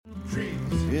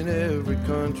in every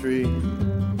country.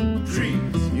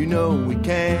 Trees, you know we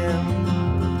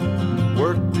can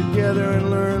work together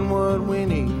and learn what we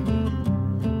need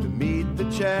to meet the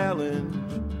challenge.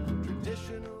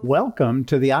 Welcome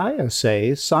to the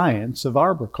ISA Science of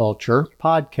Arboriculture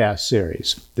podcast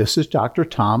series. This is Dr.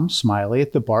 Tom Smiley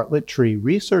at the Bartlett Tree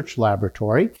Research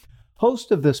Laboratory, host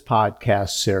of this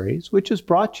podcast series, which is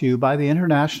brought to you by the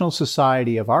International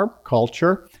Society of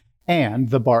Arboriculture and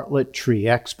the Bartlett Tree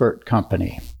Expert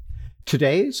Company.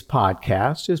 Today's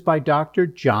podcast is by Dr.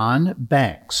 John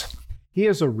Banks. He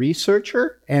is a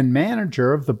researcher and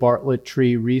manager of the Bartlett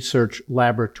Tree Research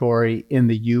Laboratory in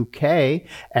the UK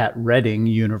at Reading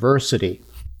University.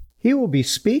 He will be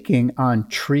speaking on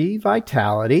tree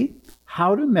vitality,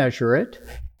 how to measure it,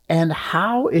 and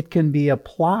how it can be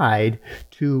applied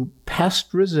to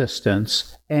pest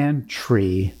resistance and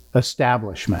tree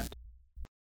establishment.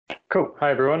 Cool.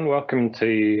 Hi, everyone. Welcome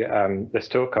to this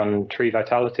talk on tree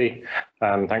vitality.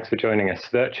 Thanks for joining us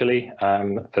virtually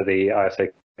for the ISA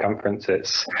conference.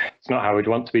 It's not how we'd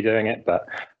want to be doing it, but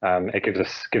it gives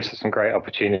us some great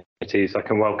opportunities. I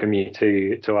can welcome you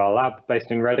to our lab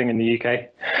based in Reading in the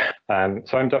UK.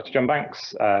 So I'm Dr. John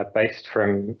Banks, based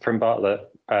from Bartlett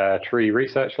Tree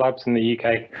Research Labs in the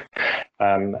UK.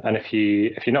 And if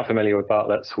you're not familiar with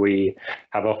Bartlett's, we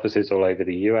have offices all over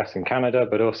the US and Canada,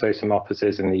 but also some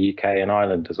offices in the UK and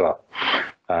Ireland as well.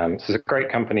 So it's a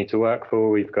great company to work for.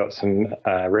 We've got some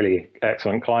really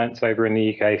excellent clients over in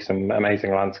the UK, some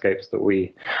amazing landscapes that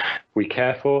we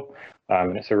care for.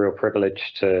 And it's a real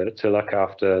privilege to look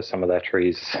after some of their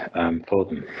trees for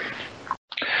them.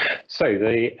 So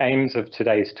the aims of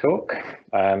today's talk,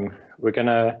 we're going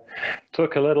to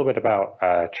talk a little bit about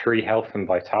tree health and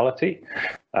vitality,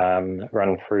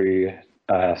 run through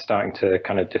starting to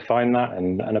kind of define that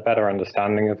and a better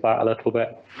understanding of that a little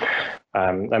bit.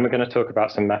 Then we're going to talk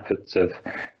about some methods of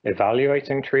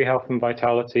evaluating tree health and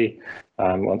vitality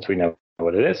once we know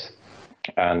what it is.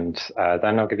 And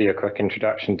then I'll give you a quick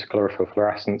introduction to chlorophyll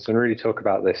fluorescence and really talk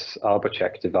about this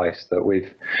ArborCheck device that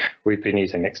we've been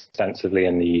using extensively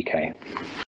in the UK.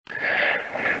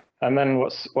 And then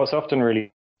what's often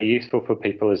really useful for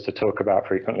people is to talk about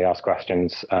frequently asked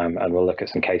questions, and we'll look at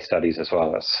some case studies as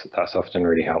well. That's often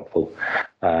really helpful.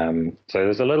 So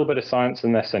there's a little bit of science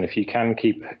in this, and if you can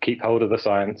keep hold of the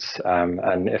science,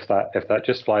 and if that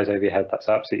just flies over your head, that's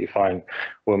absolutely fine.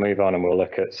 We'll move on and we'll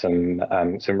look at some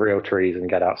real trees and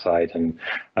get outside and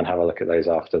have a look at those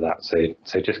after that.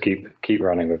 So just keep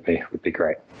running with me would be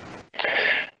great.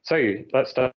 So let's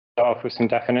start off with some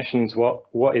definitions.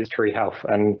 What is tree health?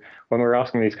 And when we're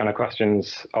asking these kind of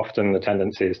questions, often the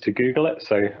tendency is to Google it.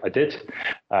 So I did,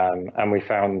 and we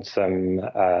found some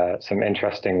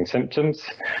interesting symptoms,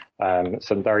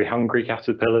 some very hungry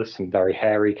caterpillars, some very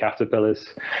hairy caterpillars,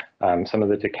 some of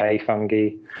the decay fungi.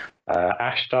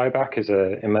 Ash dieback is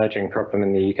an emerging problem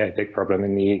in the UK, big problem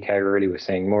in the UK. Really, we're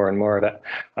seeing more and more of it.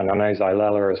 And I know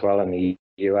Xylella as well in the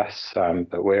US,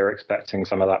 but we're expecting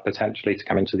some of that potentially to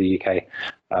come into the UK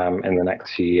in the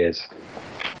next few years.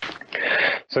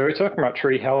 So we're talking about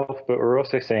tree health, but we're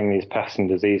also seeing these pests and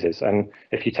diseases. And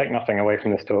if you take nothing away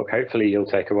from this talk, hopefully you'll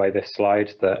take away this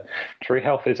slide that tree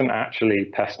health isn't actually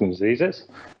pests and diseases.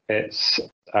 It's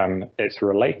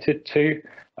related to,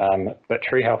 but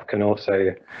tree health can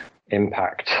also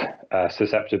impact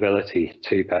susceptibility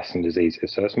to pests and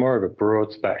diseases. So it's more of a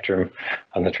broad spectrum,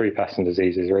 and the tree pests and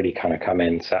diseases really kind of come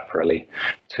in separately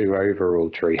to overall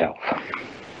tree health.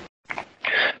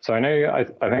 So I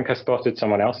think I spotted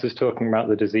someone else is talking about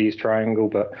the disease triangle,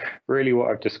 but really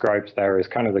what I've described there is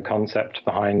kind of the concept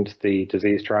behind the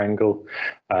disease triangle,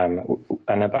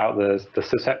 and about the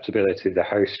susceptibility of the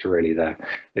host really there.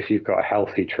 If you've got a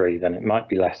healthy tree, then it might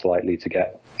be less likely to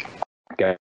get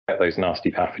those nasty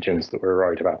pathogens that we're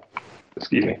worried about.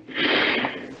 Excuse me.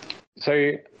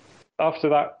 So after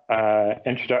that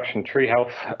introduction, tree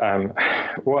health,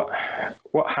 what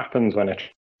happens when a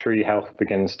tree health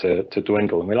begins to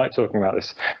dwindle? And we like talking about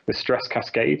this stress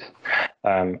cascade,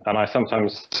 and I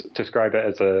sometimes describe it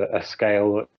as a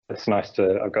scale. It's nice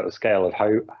I've got the scale of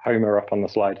Homer up on the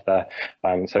slide there.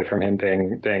 So from him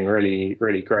being really,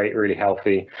 really great, really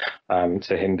healthy,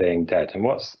 to him being dead. And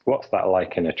what's that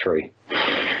like in a tree?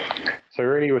 So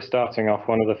really we're starting off,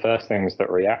 one of the first things that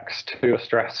reacts to a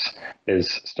stress is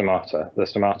stomata. The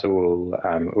stomata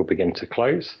will begin to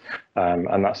close,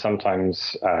 and that's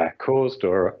sometimes caused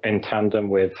or in tandem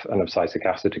with an abscisic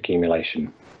acid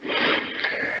accumulation.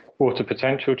 Water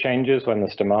potential changes when the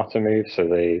stomata moves, so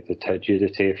the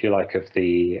turgidity, if you like, of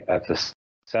the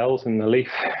cells in the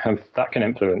leaf, and that can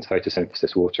influence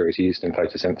photosynthesis. Water is used in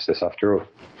photosynthesis after all.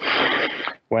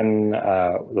 when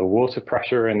the water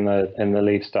pressure in the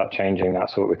leaves start changing,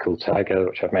 that's what we call turgor,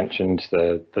 which I've mentioned.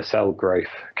 The cell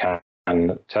growth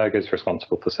and turgor is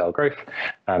responsible for cell growth,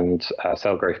 and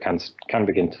cell growth can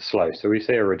begin to slow. So we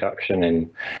see a reduction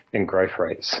in growth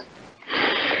rates.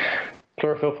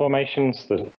 Chlorophyll formations,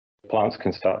 the plants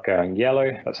can start going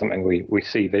yellow. That's something we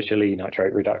see visually.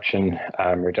 Nitrate reduction,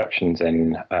 reductions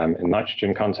in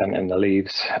nitrogen content in the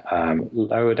leaves.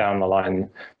 Lower down the line,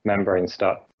 membranes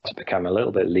start to become a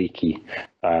little bit leaky,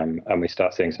 and we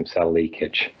start seeing some cell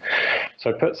leakage.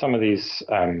 So I put some of these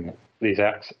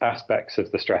aspects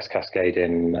of the stress cascade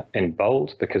in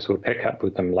bold, because we'll pick up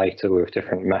with them later with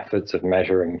different methods of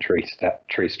measuring tree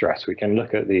stress. We can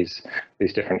look at these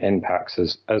different impacts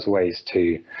as ways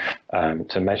to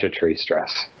measure tree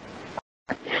stress.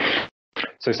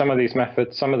 So some of these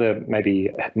methods, some of the maybe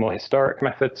more historic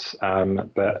methods,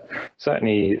 but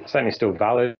certainly still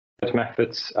valid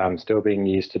methods, still being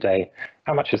used today.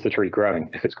 How much is the tree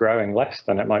growing? If it's growing less,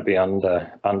 then it might be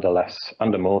under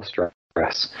more stress.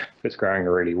 If it's growing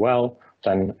really well,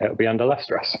 then it'll be under less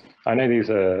stress. I know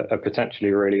these are potentially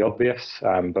really obvious,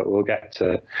 but we'll get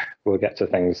to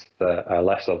things that are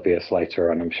less obvious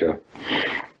later on, I'm sure.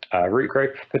 Root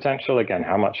growth potential, again,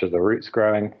 how much are the roots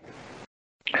growing?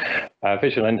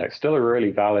 Visual index, still a really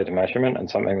valid measurement, and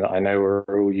something that I know we're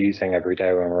all using every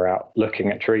day when we're out looking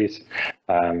at trees.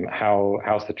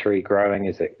 How's the tree growing?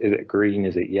 Is it green?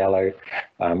 Is it yellow?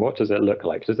 What does it look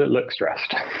like? Does it look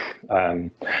stressed?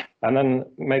 And then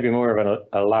maybe more of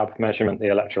a lab measurement, the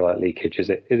electrolyte leakage. Is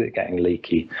it getting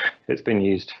leaky? It's been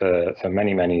used for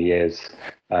many years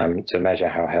to measure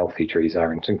how healthy trees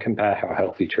are and to compare how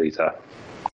healthy trees are.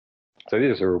 So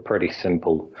these are all pretty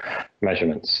simple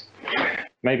measurements.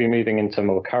 Maybe moving into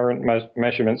more current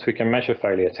measurements, we can measure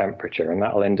foliar temperature, and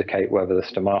that will indicate whether the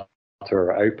stomata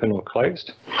are open or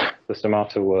closed. The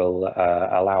stomata will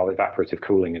allow evaporative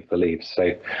cooling of the leaves.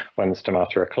 So when the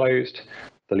stomata are closed,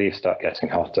 the leaves start getting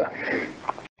hotter.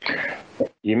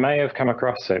 You may have come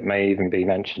across, it may even be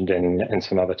mentioned in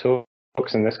some other talks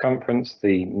in this conference,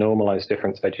 the normalized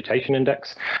difference vegetation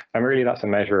index, and really that's a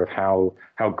measure of how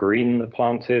green the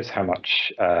plant is, how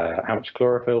much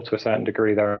chlorophyll to a certain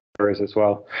degree there is as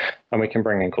well, and we can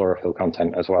bring in chlorophyll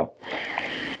content as well.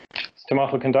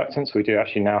 Stomatal conductance, we do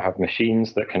actually now have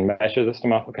machines that can measure the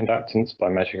stomatal conductance by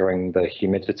measuring the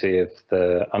humidity of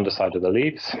the underside of the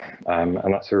leaves,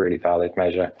 and that's a really valid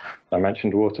measure. I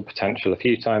mentioned water potential a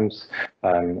few times.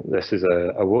 This is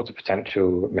a water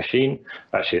potential machine.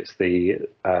 Actually, it's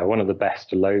one of the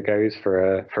best logos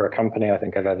for a company I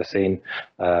think I've ever seen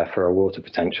for a water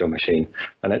potential machine,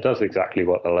 and it does exactly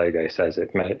what the logo says.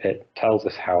 It tells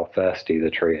us how thirsty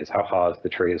the tree is, how hard the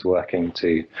tree is working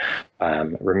to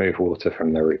remove water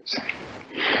from the roots.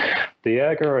 The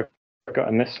ergo I've got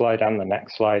in this slide and the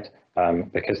next slide,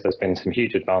 because there's been some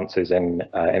huge advances in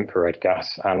infrared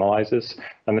gas analyzers,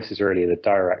 and this is really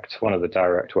one of the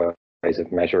direct ways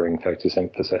of measuring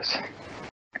photosynthesis.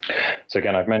 So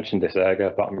again, I've mentioned this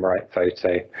ergo, bottom right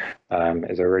photo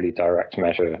is a really direct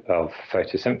measure of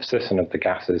photosynthesis and of the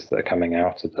gases that are coming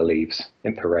out of the leaves,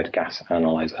 infrared gas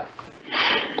analyzer.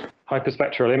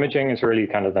 Hyperspectral imaging is really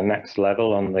kind of the next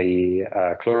level on the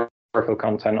chlorophyll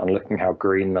content, on looking how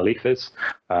green the leaf is.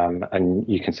 And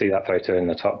you can see that photo in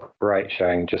the top right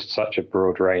showing just such a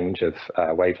broad range of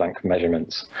wavelength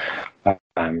measurements,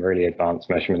 really advanced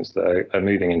measurements that are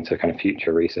moving into kind of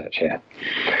future research here.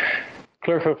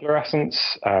 Chlorophyll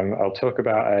fluorescence, I'll talk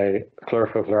about a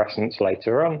chlorophyll fluorescence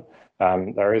later on.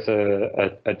 There is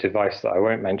a device that I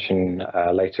won't mention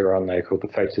later on though, called the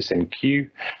photosyn Q,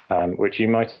 which you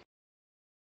might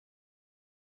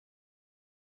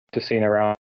have seen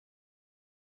around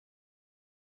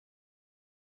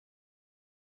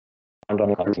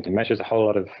it measures a whole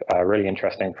lot of really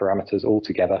interesting parameters all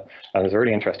together, and there's a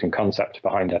really interesting concept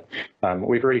behind it.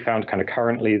 We've really found kind of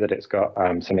currently that it's got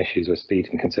some issues with speed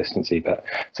and consistency, but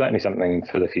certainly something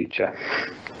for the future.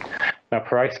 Now,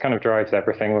 price kind of drives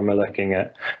everything when we're looking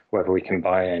at whether we can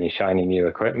buy any shiny new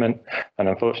equipment, and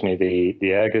unfortunately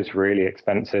the ergo is really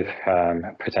expensive,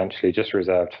 potentially just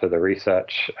reserved for the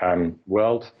research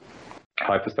world.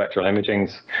 Hyperspectral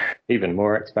imaging's even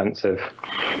more expensive.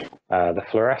 The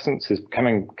fluorescence is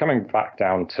coming back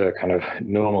down to kind of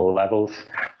normal levels,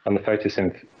 and the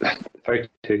photosyn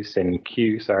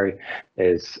Q,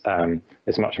 is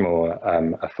much more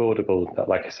affordable. But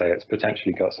like I say, it's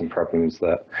potentially got some problems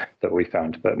that we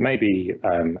found, but maybe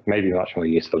much more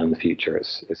useful in the future.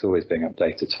 It's always being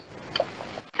updated.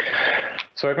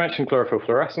 So I've mentioned chlorophyll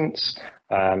fluorescence,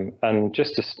 and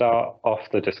just to start off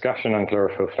the discussion on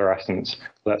chlorophyll fluorescence,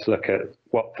 let's look at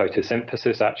what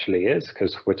photosynthesis actually is,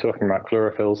 because we're talking about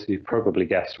chlorophylls. You've probably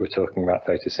guessed we're talking about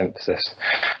photosynthesis.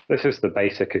 This is the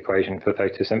basic equation for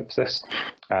photosynthesis,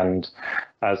 and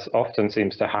as often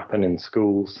seems to happen in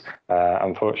schools,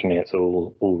 unfortunately it's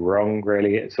all wrong,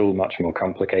 really. It's all much more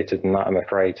complicated than that, I'm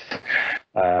afraid.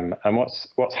 And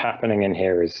what's happening in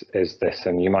here is this,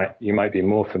 and you might be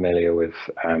more familiar with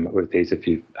these if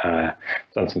you've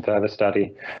done some further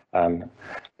study.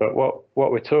 But what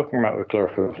we're talking about with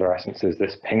chlorophyll fluorescence is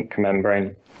this pink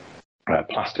membrane,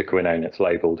 plastiquinone, it's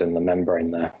labelled in the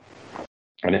membrane there.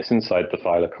 And it's inside the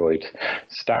thylakoid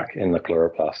stack in the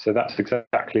chloroplast. So that's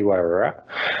exactly where we're at.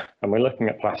 And we're looking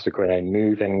at plastiquinone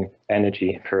moving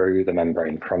energy through the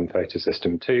membrane from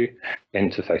photosystem 2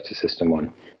 into photosystem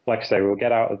 1. Like I say, we'll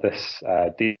get out of this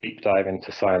deep dive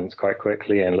into science quite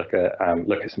quickly and look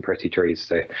at some pretty trees.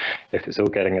 So if it's all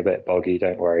getting a bit boggy,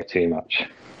 don't worry too much.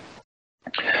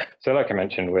 So like I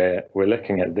mentioned, we're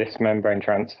looking at this membrane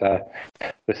transfer,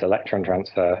 this electron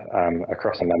transfer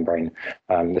across a membrane.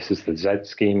 This is the Z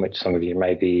scheme, which some of you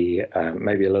may be a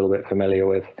little bit familiar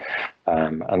with,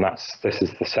 and this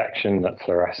is the section that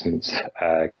fluorescence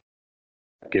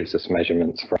gives us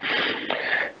measurements from.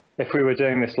 If we were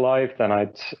doing this live, then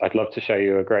I'd love to show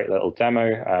you a great little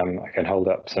demo. I can hold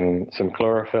up some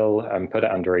chlorophyll and put it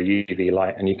under a UV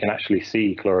light, and you can actually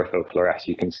see chlorophyll fluoresce.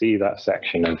 You can see that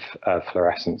section of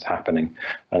fluorescence happening,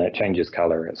 and it changes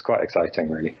color. It's quite exciting,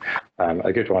 really.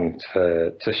 A good one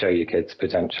to show you kids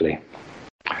potentially.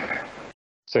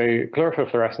 So chlorophyll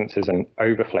fluorescence is an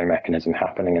overflow mechanism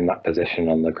happening in that position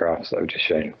on the graphs that I've just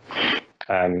shown.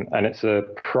 And it's a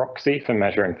proxy for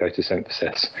measuring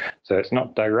photosynthesis. So it's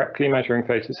not directly measuring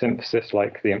photosynthesis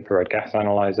like the infrared gas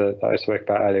analyzer that I spoke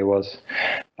about earlier was,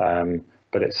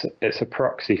 but it's a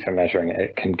proxy for measuring it.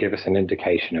 It can give us an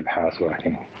indication of how it's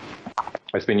working.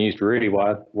 It's been used really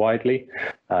widely,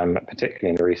 particularly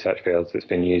in the research fields. It's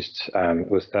been used,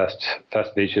 it was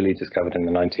first visually discovered in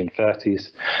the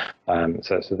 1930s.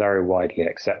 So it's a very widely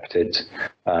accepted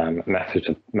method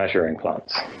of measuring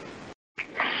plants.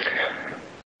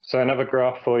 So another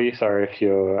graph for you. Sorry if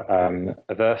you're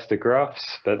averse to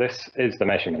graphs, but this is the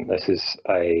measurement. This is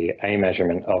a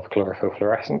measurement of chlorophyll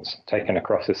fluorescence taken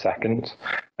across a second.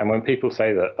 And when people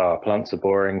say that plants are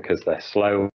boring because they're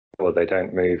slow or they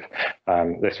don't move,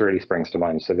 this really springs to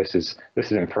mind. So this is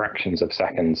in fractions of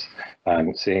seconds,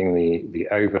 seeing the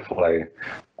overflow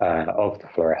of the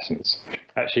fluorescence.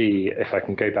 Actually, if I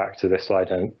can go back to this slide,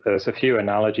 and there's a few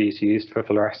analogies used for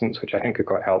fluorescence, which I think are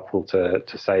quite helpful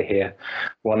to say here.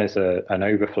 One is an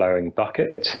overflowing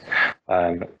bucket.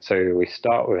 So we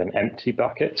start with an empty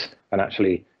bucket, and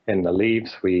actually in the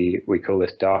leaves, we call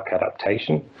this dark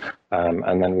adaptation.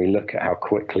 And then we look at how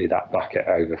quickly that bucket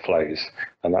overflows.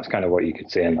 And that's kind of what you could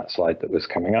see in that slide that was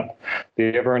coming up.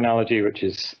 The other analogy, which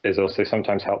is also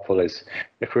sometimes helpful, is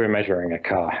if we were measuring a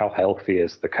car, how healthy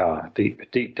is the car?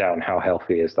 Deep down, how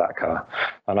healthy is that car?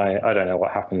 And I don't know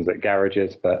what happens at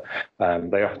garages, but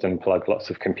they often plug lots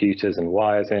of computers and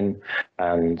wires in,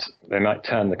 and they might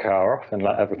turn the car off and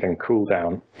let everything cool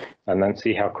down, and then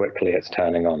see how quickly it's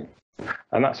turning on.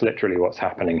 And that's literally what's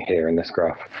happening here in this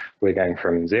graph. We're going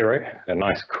from 0, a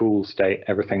nice cool state,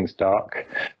 everything's dark,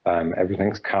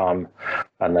 everything's calm,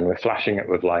 and then we're flashing it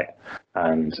with light,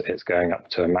 and it's going up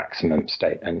to a maximum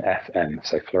state, an FM,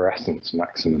 so fluorescence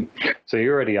maximum. So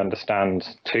you already understand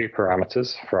two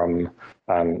parameters from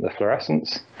the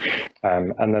fluorescence,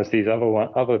 and there's these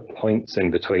other points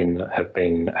in between that have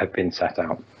been set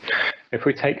out. If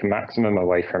we take maximum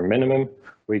away from minimum,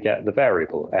 we get the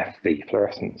variable, FV,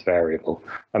 fluorescence variable.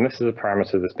 And this is a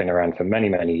parameter that's been around for many,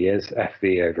 many years,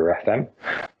 FV over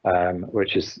FM,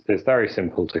 which is very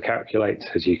simple to calculate.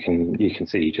 As you can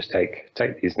see, you just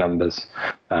take these numbers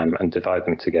and divide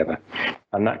them together.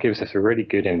 And that gives us a really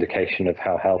good indication of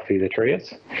how healthy the tree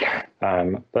is.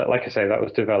 But like I say, that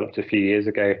was developed a few years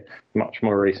ago. Much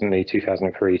more recently,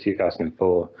 2003,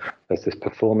 2004, there's this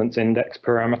performance index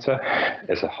parameter.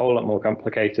 It's a whole lot more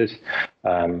complicated.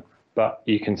 But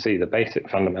you can see the basic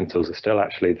fundamentals are still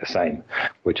actually the same.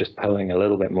 We're just pulling a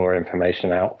little bit more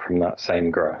information out from that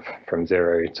same graph, from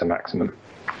 0 to maximum.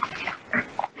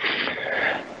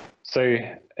 So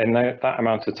in that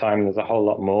amount of time, there's a whole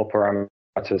lot more parameters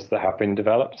that have been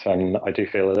developed, and I do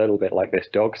feel a little bit like this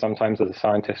dog sometimes as a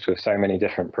scientist with so many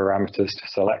different parameters to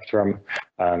select from,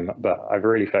 but I've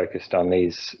really focused on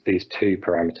these two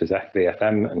parameters,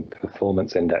 FVFM and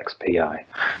performance index PI.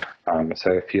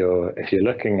 So if you're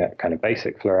looking at kind of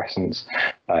basic fluorescence,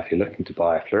 if you're looking to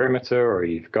buy a fluorimeter or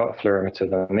you've got a fluorimeter,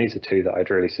 then these are two that I'd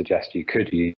really suggest you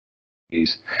could use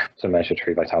use to measure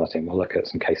tree vitality, and we'll look at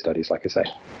some case studies, like I say.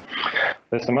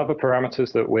 There's some other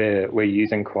parameters that we're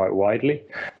using quite widely.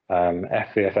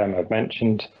 FVFM I've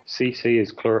mentioned. CC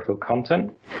is chlorophyll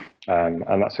content,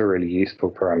 and that's a really useful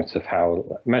parameter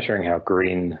of measuring how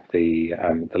green the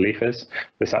leaf is.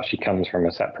 This actually comes from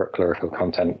a separate chlorophyll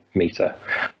content meter,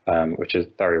 which is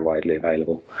very widely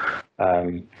available.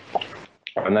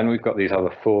 And then we've got these other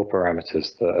 4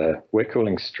 parameters that we're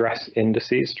calling stress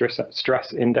indices,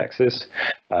 stress indexes.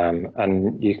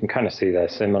 And you can kind of see they're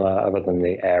similar other than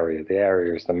the area. The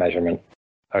area is the measurement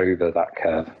over that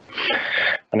curve.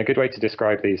 And a good way to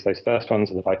describe those first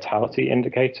ones are the vitality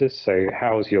indicators. So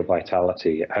how's your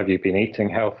vitality? Have you been eating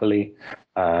healthily?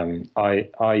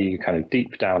 Are you kind of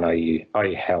deep down, are you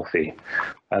healthy?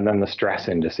 And then the stress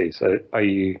indices. So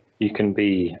you can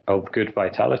be of good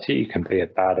vitality, you can be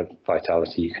of bad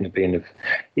vitality, you can be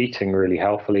eating really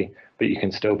healthily, but you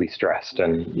can still be stressed,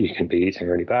 and you can be eating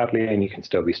really badly and you can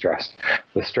still be stressed.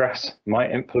 The stress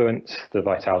might influence the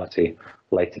vitality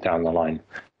later down the line.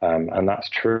 And that's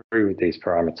true with these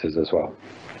parameters as well.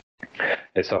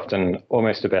 It's often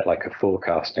almost a bit like a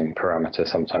forecasting parameter.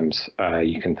 Sometimes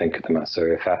you can think of them as, so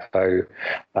if FO,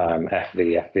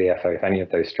 FV, FVFO, if any of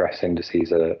those stress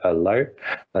indices are low,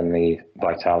 then the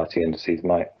vitality indices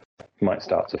might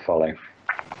start to follow.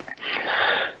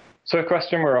 So a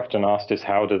question we're often asked is,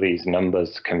 how do these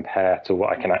numbers compare to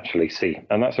what I can actually see?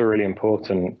 And that's a really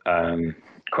important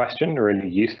question, a really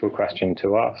useful question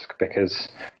to ask, because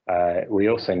we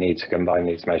also need to combine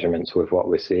these measurements with what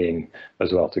we're seeing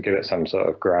as well to give it some sort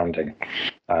of grounding.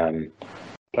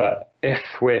 But if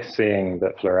we're seeing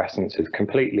that fluorescence is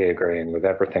completely agreeing with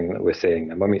everything that we're seeing,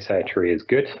 then when we say a tree is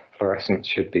good, fluorescence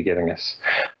should be giving us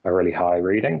a really high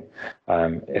reading.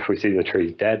 If we see the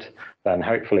tree dead, then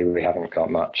hopefully we haven't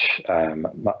got much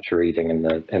reading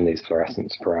in these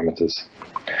fluorescence parameters.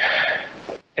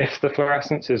 If the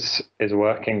fluorescence is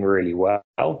working really well,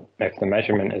 if the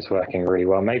measurement is working really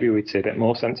well, maybe we'd see a bit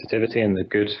more sensitivity in the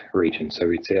good region. So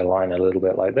we'd see a line a little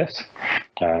bit like this.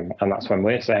 And that's when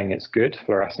we're saying it's good.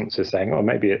 Fluorescence is saying, oh,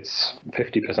 maybe it's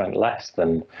 50% less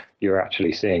than you're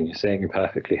actually seeing. You're seeing a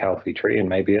perfectly healthy tree, and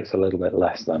maybe it's a little bit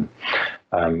less than.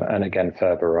 And again,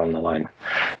 further on the line.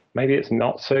 Maybe it's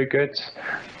not so good.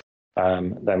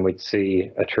 Then we'd see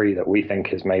a tree that we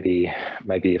think is maybe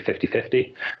a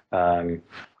 50-50,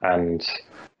 and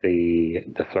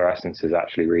the fluorescence is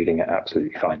actually reading it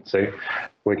absolutely fine. So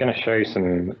we're going to show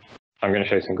I'm going to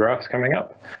show some graphs coming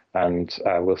up, and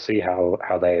we'll see how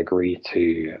they agree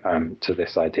to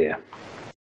this idea.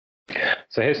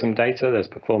 So here's some data. There's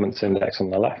performance index on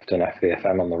the left and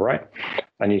FVFM on the right,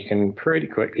 and you can pretty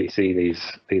quickly see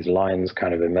these lines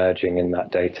kind of emerging in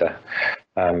that data.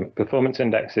 Performance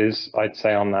indexes, I'd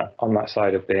say, on that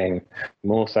side of being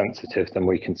more sensitive than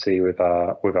we can see with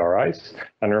our eyes.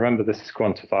 And remember, this is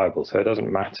quantifiable, so it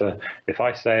doesn't matter if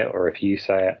I say it or if you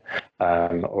say it,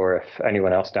 or if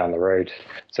anyone else down the road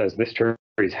says this tree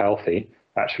is healthy.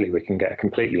 Actually, we can get a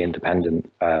completely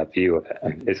independent view of it,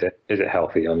 and is it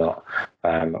healthy or not,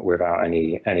 without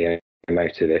any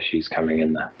emotive issues coming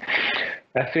in there.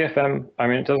 FVFM, I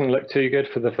mean, it doesn't look too good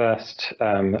for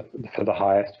the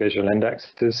highest visual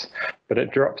indexes, but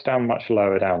it drops down much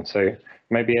lower down. So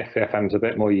maybe FVFM is a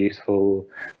bit more useful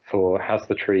for, has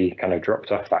the tree kind of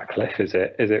dropped off that cliff? Is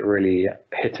it really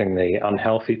hitting the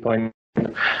unhealthy point?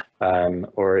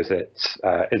 Or is it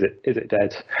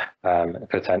dead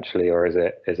potentially, or is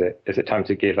it time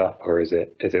to give up, or is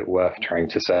it worth trying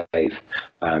to save?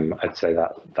 I'd say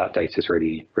that data is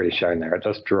really shown there. It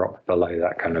does drop below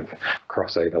that kind of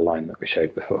crossover line that we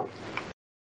showed before.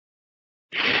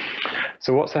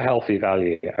 So what's a healthy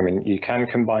value? I mean, you can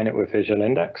combine it with visual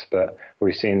index, but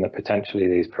we've seen that potentially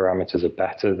these parameters are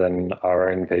better than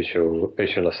our own visual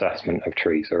assessment of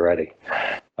trees already.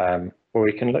 Well,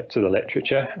 we can look to the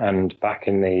literature, and back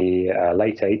in the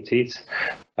late 80s,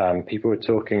 people were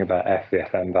talking about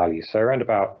FVFM values. So around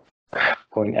about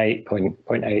 0.8,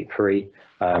 0.83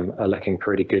 are looking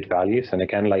pretty good values. And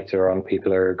again, later on,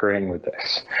 people are agreeing with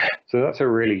this. So that's a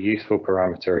really useful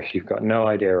parameter if you've got no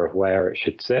idea of where it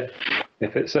should sit.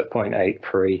 If it's at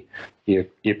 0.83,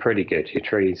 you're pretty good. Your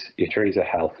trees are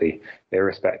healthy,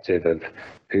 irrespective of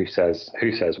who says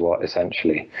what,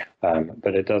 essentially.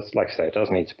 But it does, like I say, it does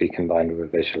need to be combined with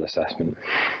a visual assessment.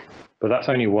 But that's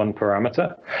only one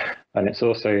parameter, and it's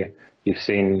also, you've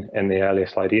seen in the earlier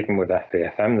slide, even with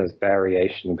FVFM, there's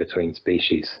variation between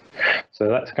species. So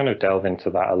let's kind of delve into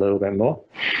that a little bit more.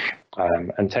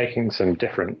 And taking some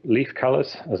different leaf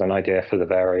colors as an idea for the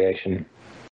variation,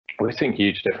 we're seeing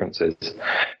huge differences,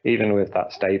 even with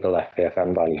that stable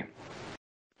FVFM value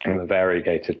in the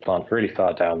variegated plant, really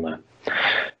far down there.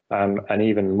 and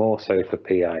even more so for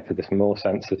PI, for this more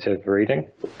sensitive reading.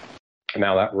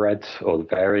 Now that red or the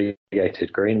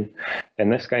variegated green, in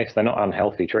this case, they're not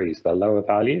unhealthy trees, they're lower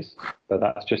values, but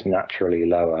that's just naturally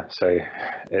lower. So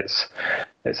it's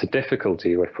a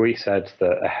difficulty. If we said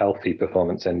that a healthy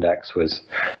performance index was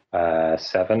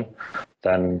 7,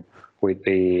 then we'd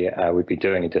be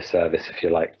doing a disservice, if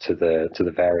you like, to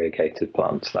the variegated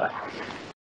plants there.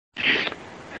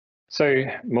 So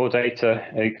more data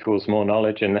equals more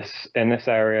knowledge in this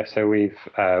area. So we've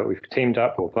teamed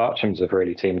up, or Barchams have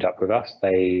really teamed up with us.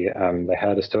 They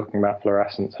heard us talking about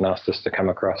fluorescence and asked us to come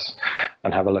across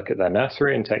and have a look at their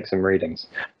nursery and take some readings.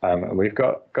 And we've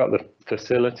got the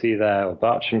facility there, or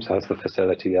Barchams has the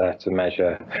facility there to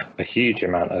measure a huge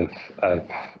amount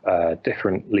of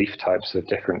different leaf types of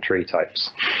different tree types.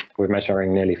 We're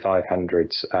measuring nearly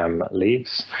 500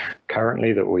 leaves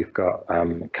currently that we've got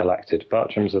collected.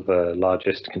 Barchams are the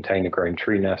largest container-grown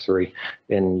tree nursery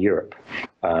in Europe.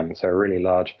 So a really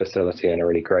large facility and a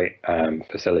really great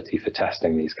facility for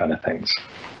testing these kind of things.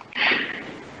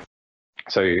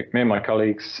 So me and my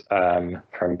colleagues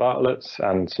from Bartlett's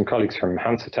and some colleagues from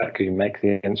Hansatech who make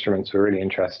the instruments were really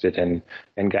interested in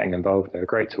getting involved. They were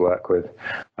great to work with,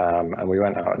 and we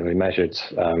went out and we measured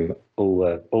all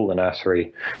the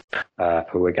nursery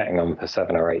we're getting on for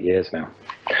 7 or 8 years now.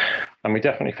 And we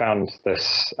definitely found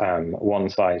this one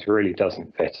size really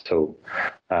doesn't fit at all.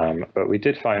 But we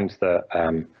did find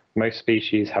that most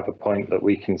species have a point that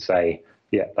we can say,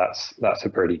 yeah, that's a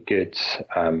pretty good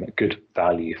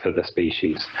value for the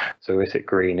species. So is it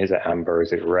green, is it amber,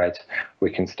 is it red?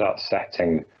 We can start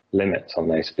setting limits on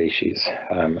those species.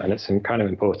 And it's kind of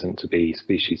important to be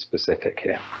species specific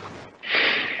here.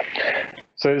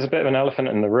 So there's a bit of an elephant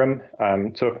in the room,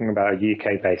 talking about a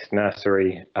UK-based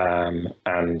nursery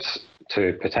and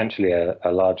to potentially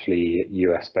a largely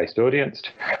US-based audience.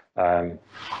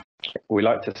 We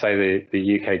like to say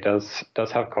the UK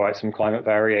does have quite some climate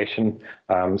variation.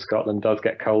 Scotland does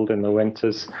get cold in the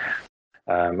winters,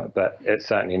 but it's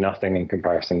certainly nothing in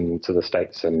comparison to the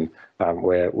States, and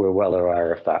we're well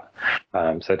aware of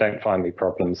that. So don't find me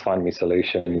problems, find me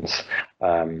solutions.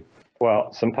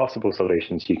 Well, some possible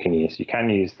solutions you can use. You can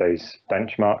use those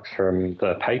benchmarks from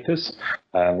the papers.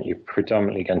 You're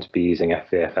predominantly going to be using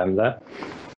FVFM there.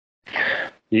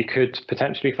 You could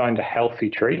potentially find a healthy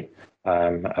tree,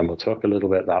 and we'll talk a little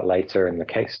bit about that later in the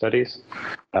case studies.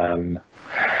 And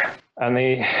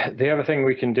the other thing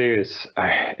we can do is,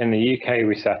 in the UK,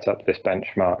 we set up this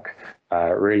benchmark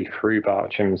really through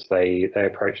Barchams. They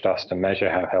approached us to measure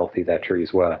how healthy their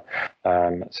trees were.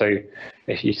 So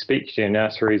if you speak to your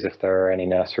nurseries, if there are any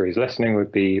nurseries listening,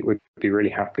 would be really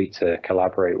happy to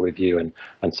collaborate with you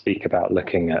and speak about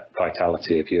looking at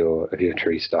vitality of your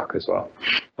tree stock as well.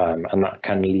 And that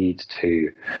can lead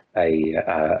to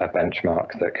a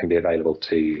benchmark that can be available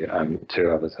to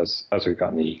others as we've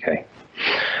got in the UK.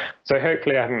 So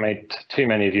hopefully I haven't made too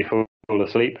many of you fall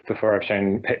asleep before I've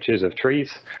shown pictures of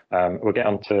trees. We'll get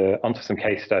onto some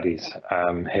case studies.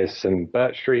 Here's some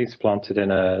birch trees planted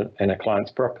in a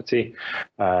client's property.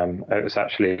 It was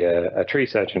actually a tree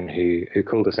surgeon who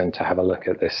called us in to have a look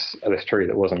at this tree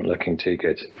that wasn't looking too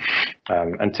good.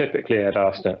 And typically I'd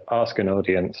ask an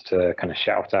audience to kind of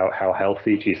shout out how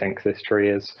healthy do you think this tree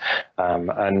is,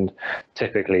 and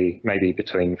typically maybe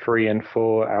between 3 and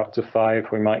 4 out of 5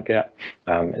 we might get.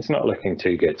 It's not looking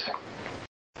too good.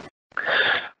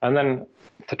 And then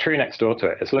the tree next door to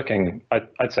it is looking,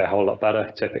 I'd say, a whole lot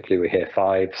better. Typically we hear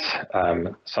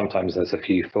 5s, sometimes there's a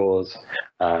few 4s,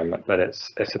 but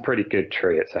it's a pretty good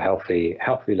tree. It's a healthy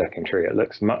looking tree. It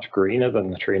looks much greener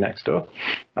than the tree next door,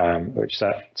 which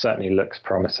certainly looks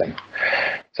promising.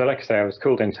 So like I say, I was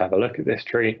called in to have a look at this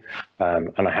tree,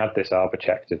 and I had this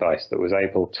ArborCheck device that was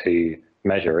able to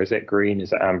measure, is it green,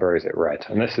 is it amber, is it red?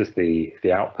 And this is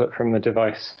the output from the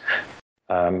device.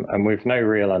 And with no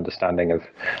real understanding of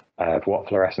what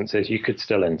fluorescence is, you could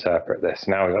still interpret this.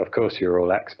 Now, of course, you're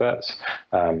all experts,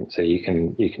 so you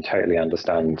can totally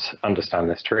understand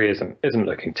this tree isn't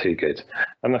looking too good,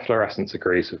 and the fluorescence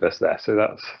agrees with us there. So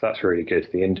that's really good.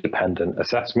 The independent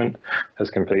assessment has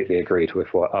completely agreed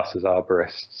with what us as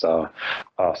arborists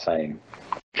are saying.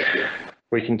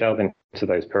 We can delve into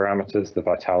those parameters, the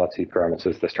vitality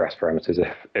parameters, the stress parameters,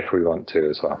 if we want to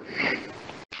as well.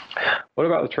 What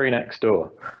about the tree next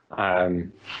door?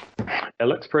 It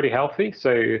looks pretty healthy,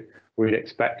 so we'd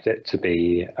expect it to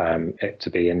be in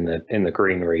the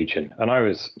green region, and I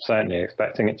was certainly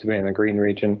expecting it to be in the green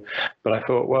region. But I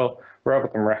thought, well, rather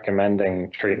than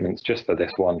recommending treatments just for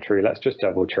this one tree, let's just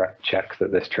double check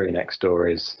that this tree next door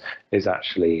is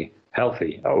actually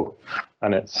healthy. Oh,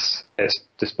 and it's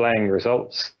displaying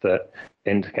results that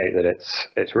indicate that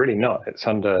it's really not. It's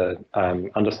under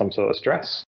some sort of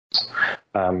stress.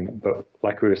 But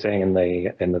like we were seeing in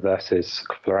the versus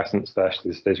fluorescence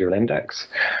versus visual index,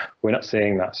 we're not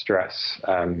seeing that stress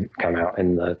come out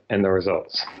in the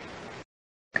results.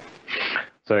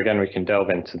 So again, we can delve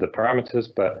into the parameters,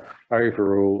 but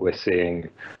overall we're seeing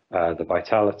the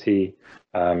vitality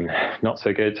not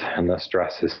so good, and the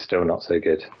stress is still not so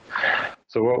good.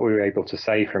 So what we were able to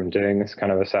say from doing this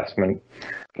kind of assessment,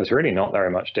 there's really not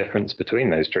very much difference between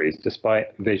those trees, despite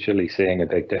visually seeing a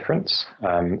big difference.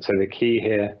 So the key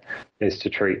here is to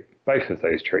treat both of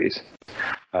those trees.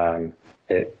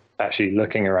 Actually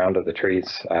looking around at the trees,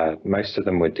 most of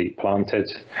them were deep planted.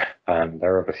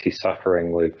 They're obviously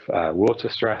suffering with water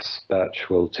stress. Birch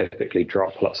will typically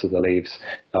drop lots of the leaves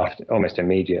almost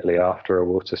immediately after a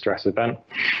water stress event.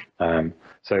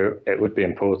 So it would be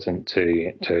important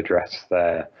to address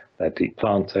their deep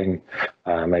planting,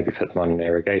 maybe put them on an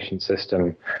irrigation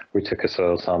system. We took a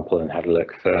soil sample and had a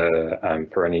look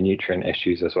for any nutrient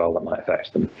issues as well that might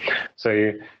affect them.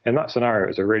 So in that scenario, it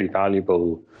was a really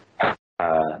valuable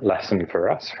lesson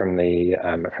for us from the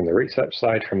research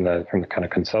side, from the kind of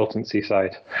consultancy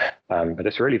side, but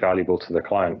it's really valuable to the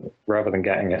client. Rather than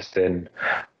getting us in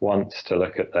once to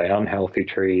look at the unhealthy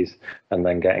trees and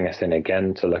then getting us in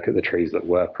again to look at the trees that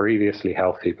were previously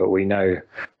healthy, but we know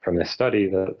from this study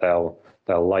that they'll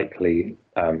likely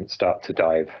start to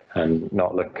dive and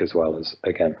not look as well as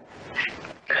again.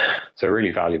 So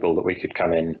really valuable that we could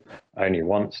come in only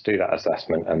once, do that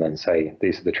assessment, and then say,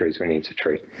 these are the trees we need to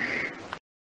treat.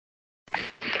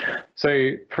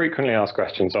 So frequently asked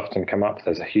questions often come up.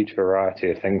 There's a huge variety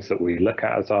of things that we look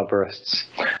at as arborists.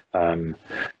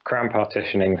 Crown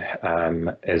partitioning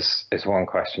is one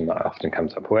question that often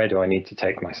comes up. Where do I need to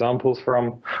take my samples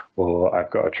from? Or I've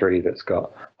got a tree that's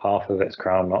got half of its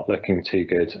crown not looking too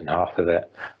good and half of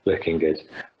it looking good.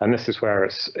 And this is where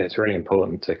it's really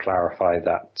important to clarify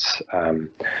that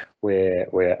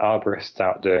we're arborists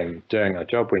out doing our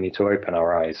job. We need to open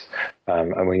our eyes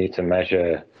and we need to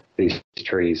measure these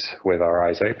trees with our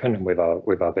eyes open and with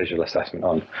our visual assessment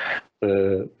on.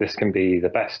 This can be the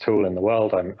best tool in the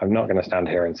world. I'm not going to stand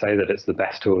here and say that it's the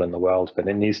best tool in the world, but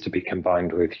it needs to be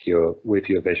combined with your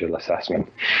visual assessment,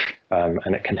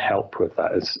 and it can help with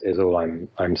that. Is all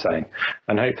I'm saying,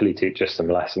 and hopefully teach us some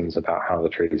lessons about how the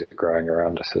trees are growing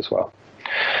around us as well.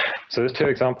 So there's two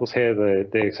examples here.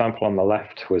 The example on the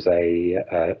left was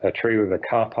a tree with a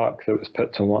car park that was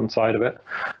put to one side of it,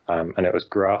 and it was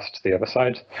grass to the other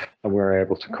side. And we were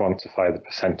able to quantify the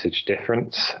percentage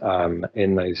difference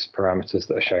in those parameters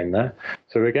that are shown there.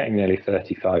 So we're getting nearly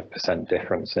 35%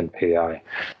 difference in PI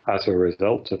as a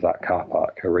result of that car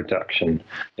park, a reduction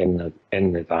in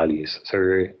the values. So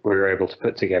we were able to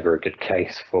put together a good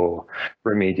case for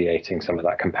remediating some of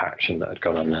that compaction that had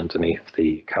gone on underneath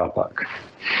the car park.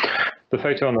 The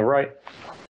photo on the right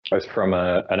is from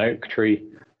an oak tree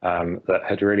that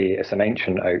had really, it's an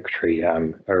ancient oak tree,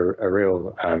 a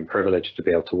real privilege to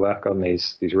be able to work on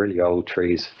these really old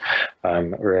trees.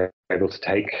 We're able to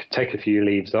take a few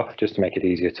leaves off just to make it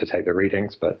easier to take the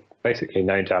readings, but basically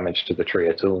no damage to the tree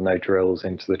at all, no drills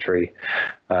into the tree.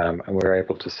 And we're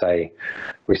able to say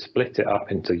we split it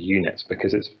up into units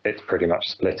because it's pretty much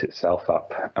split itself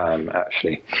up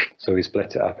actually. So we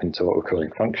split it up into what we're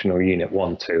calling functional unit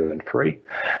 1, 2, and 3.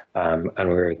 And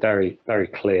we're very, very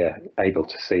clear, able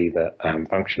to see that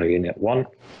functional unit 1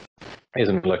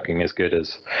 isn't looking as good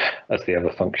as the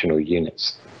other functional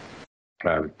units.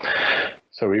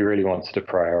 So we really wanted to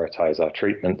prioritize our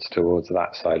treatments towards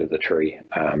that side of the tree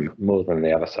more than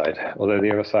the other side. Although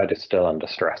the other side is still under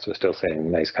stress, we're still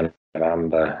seeing those kind of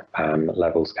amber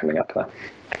levels coming up there.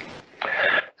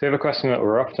 The other question that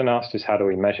we're often asked is how do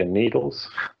we measure needles?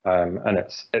 And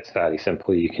it's fairly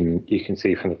simple. You can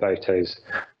see from the photos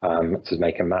to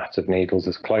make a mat of needles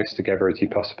as close together as you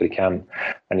possibly can,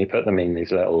 and you put them in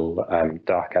these little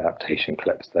dark adaptation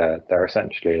clips. They're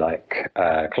essentially like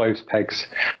clothes pegs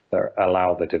that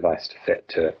allow the device to fit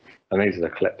to it. And these are the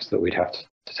clips that we'd have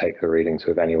to take the readings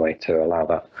with anyway to allow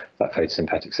that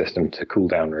photosynthetic system to cool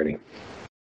down really.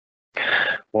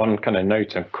 One kind of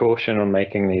note of caution on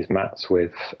making these mats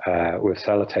with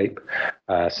sellotape.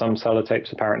 Some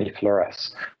sellotapes apparently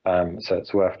fluoresce, so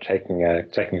it's worth taking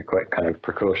a quick kind of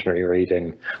precautionary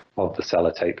reading of the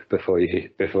sellotape before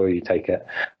you take it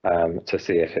to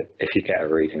see if you get a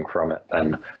reading from it.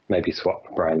 Then maybe swap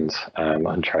brands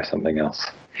and try something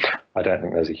else. I don't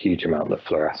think there's a huge amount that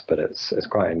fluoresce, but it's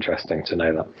quite interesting to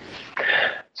know that.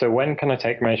 So when can I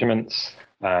take measurements?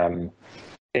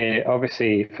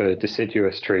 Obviously, for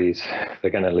deciduous trees,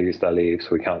 they're going to lose their leaves.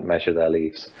 We can't measure their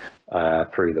leaves.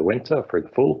 through the winter, through the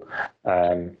fall.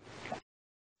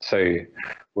 So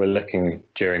we're looking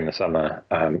during the summer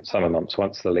months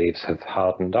once the leaves have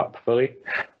hardened up fully.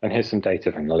 And here's some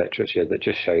data from the literature that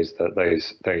just shows that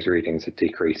those readings are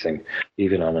decreasing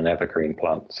even on an evergreen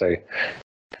plant. So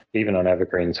even on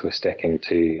evergreens, we're sticking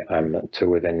to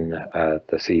within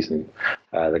the season,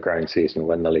 the growing season,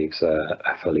 when the leaves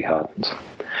are fully hardened.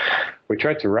 We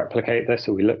tried to replicate this,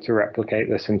 or we looked to replicate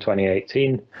this in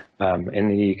 2018 in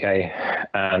the UK,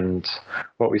 and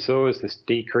what we saw was this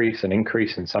decrease and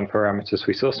increase in some parameters.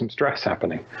 We saw some stress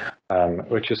happening,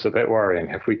 which is a bit worrying.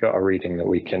 Have we got a reading that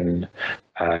we can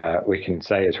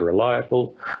say is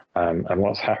reliable, and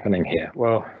what's happening here?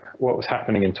 Well, what was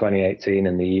happening in 2018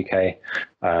 in the UK,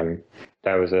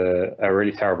 there was a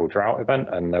really terrible drought event,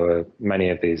 and there were many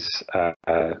of these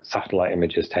satellite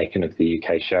images taken of the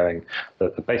UK showing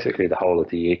that basically the whole of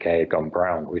the UK had gone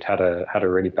brown. We'd had a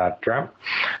really bad drought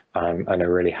and a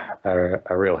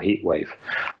real heat wave.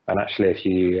 And actually, if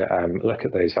you look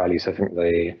at those values, I think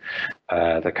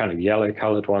the kind of yellow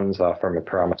coloured ones are from a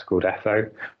parameter called FO,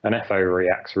 and FO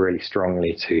reacts really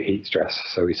strongly to heat stress.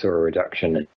 So we saw a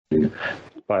reduction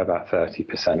by about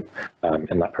 30%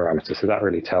 in that parameter. So that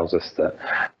really tells us that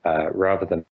rather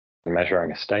than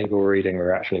measuring a stable reading,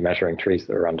 we're actually measuring trees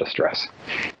that are under stress.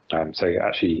 So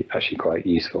actually quite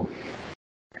useful.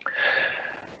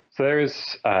 So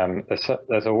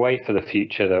there's a way for the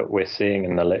future that we're seeing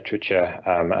in the literature,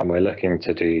 and we're looking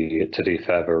to do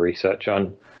further research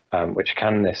on. Which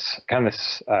can this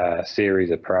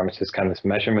series of parameters, can this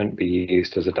measurement be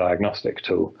used as a diagnostic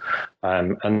tool?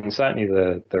 And certainly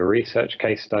the research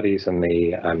case studies and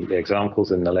the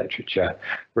examples in the literature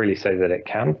really say that it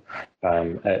can.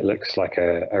 It looks like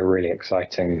a really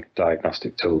exciting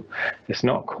diagnostic tool. It's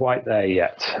not quite there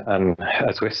yet, and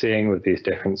as we're seeing with these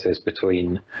differences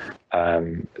between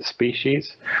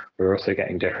species, we're also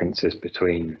getting differences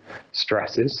between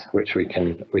stresses, which we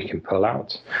can pull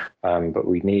out, but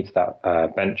we need that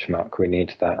benchmark. We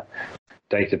need that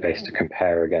database to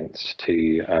compare against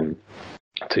to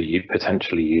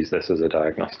potentially use this as a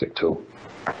diagnostic tool.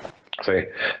 So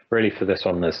really for this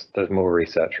one, there's more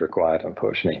research required,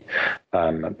 unfortunately,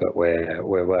 but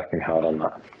we're working hard on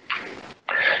that.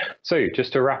 So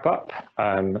just to wrap up,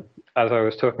 as I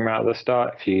was talking about at the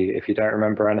start, if you don't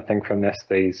remember anything from this,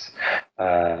 these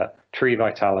tree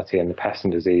vitality and the pests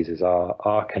and diseases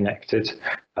are connected.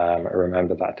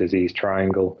 Remember that disease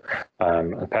triangle.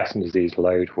 And pest and disease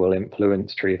load will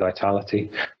influence tree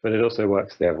vitality, but it also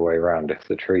works the other way around. If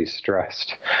the tree is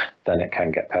stressed, then it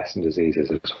can get pests and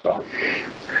diseases as well.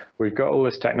 We've got all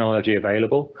this technology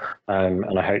available,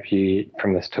 and I hope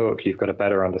from this talk, you've got a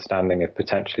better understanding of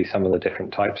potentially some of the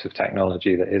different types of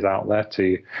technology that is out there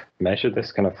to measure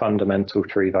this kind of fundamental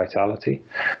tree vitality.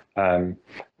 And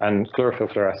chlorophyll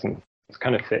fluorescence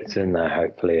kind of fits in there,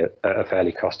 hopefully, at a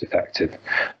fairly cost-effective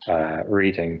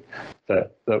reading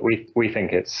that we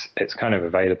think it's kind of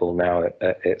available now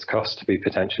at its cost to be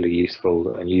potentially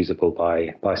useful and usable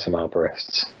by some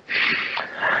arborists.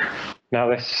 Now,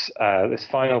 this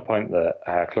final point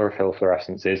that chlorophyll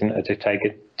fluorescence isn't a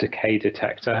decay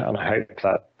detector, and I hope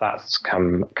that that's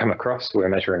come across. We're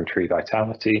measuring tree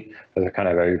vitality as a kind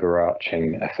of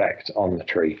overarching effect on the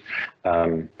tree,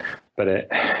 but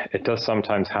it does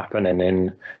sometimes happen, and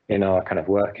in our kind of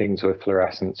workings with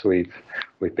fluorescence, we've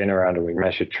been around and we've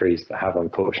measured trees that have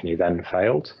unfortunately then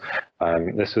failed.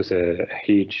 This was a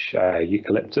huge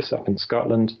eucalyptus up in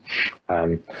Scotland.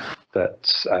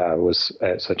 It's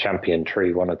a champion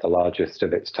tree, one of the largest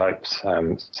of its types,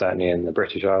 certainly in the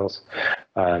British Isles.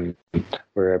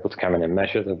 We were able to come in and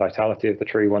measure the vitality of the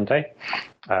tree one day,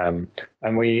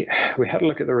 and we had a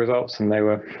look at the results, and they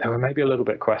were maybe a little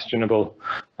bit questionable.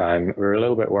 We were a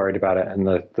little bit worried about it, and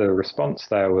the response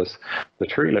there was the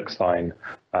tree looks fine,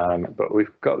 but we've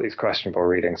got these questionable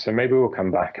readings, so maybe we'll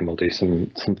come back and we'll do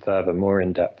some further, more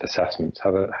in-depth assessments,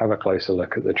 have a closer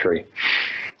look at the tree.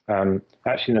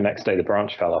 Actually, the next day the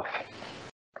branch fell off.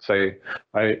 So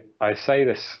I say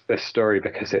this story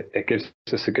because it gives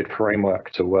us a good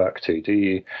framework to work to. Do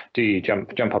you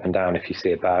jump up and down if you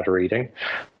see a bad reading?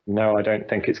 No, I don't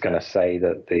think it's going to say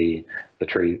that the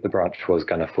branch was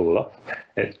going to fall off.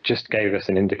 It just gave us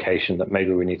an indication that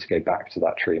maybe we need to go back to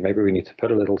that tree. Maybe we need to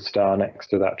put a little star next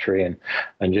to that tree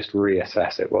and just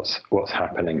reassess it. What's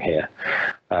happening here?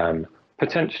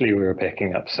 Potentially, we were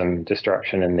picking up some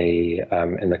destruction in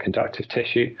the conductive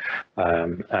tissue,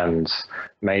 and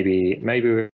maybe we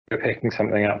were picking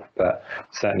something up, but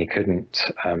certainly couldn't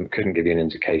give you an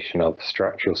indication of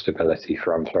structural stability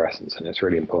from fluorescence, and it's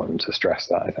really important to stress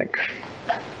that, I think.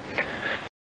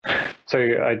 So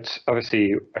I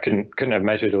couldn't have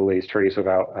measured all these trees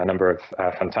without a number of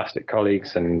fantastic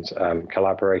colleagues and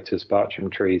collaborators, Bartram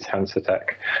Trees,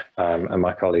 Hansatek, and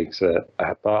my colleagues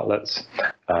at Bartlett's,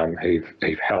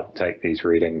 who've helped take these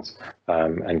readings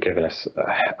and given us,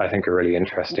 I think, a really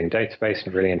interesting database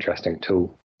and a really interesting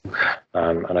tool.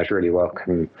 And I'd really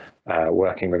welcome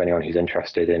working with anyone who's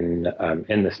interested in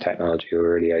this technology.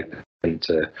 We're really open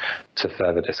to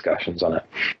further discussions on it,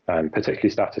 particularly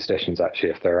statisticians.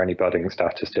 Actually, if there are any budding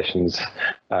statisticians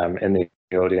in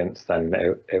the audience, then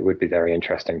it would be very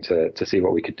interesting to see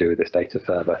what we could do with this data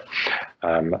further.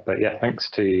 But yeah, thanks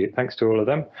to all of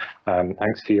them.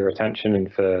 Thanks for your attention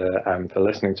and for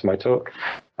listening to my talk.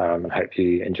 And hope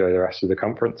you enjoy the rest of the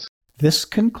conference. This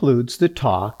concludes the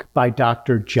talk by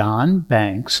Dr. John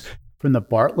Banks from the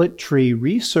Bartlett Tree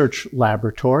Research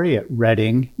Laboratory at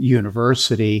Reading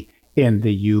University in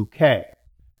the UK.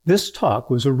 This talk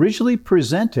was originally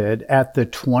presented at the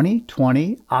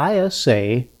 2020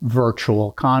 ISA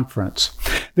Virtual Conference.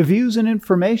 The views and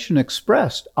information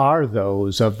expressed are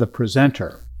those of the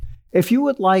presenter. If you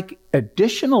would like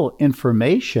additional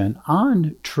information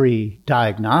on tree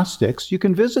diagnostics, you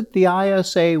can visit the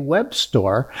ISA web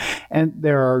store, and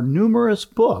there are numerous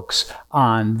books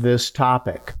on this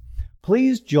topic.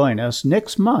 Please join us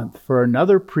next month for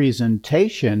another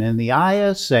presentation in the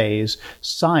ISA's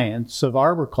Science of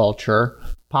Arboriculture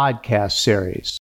podcast series.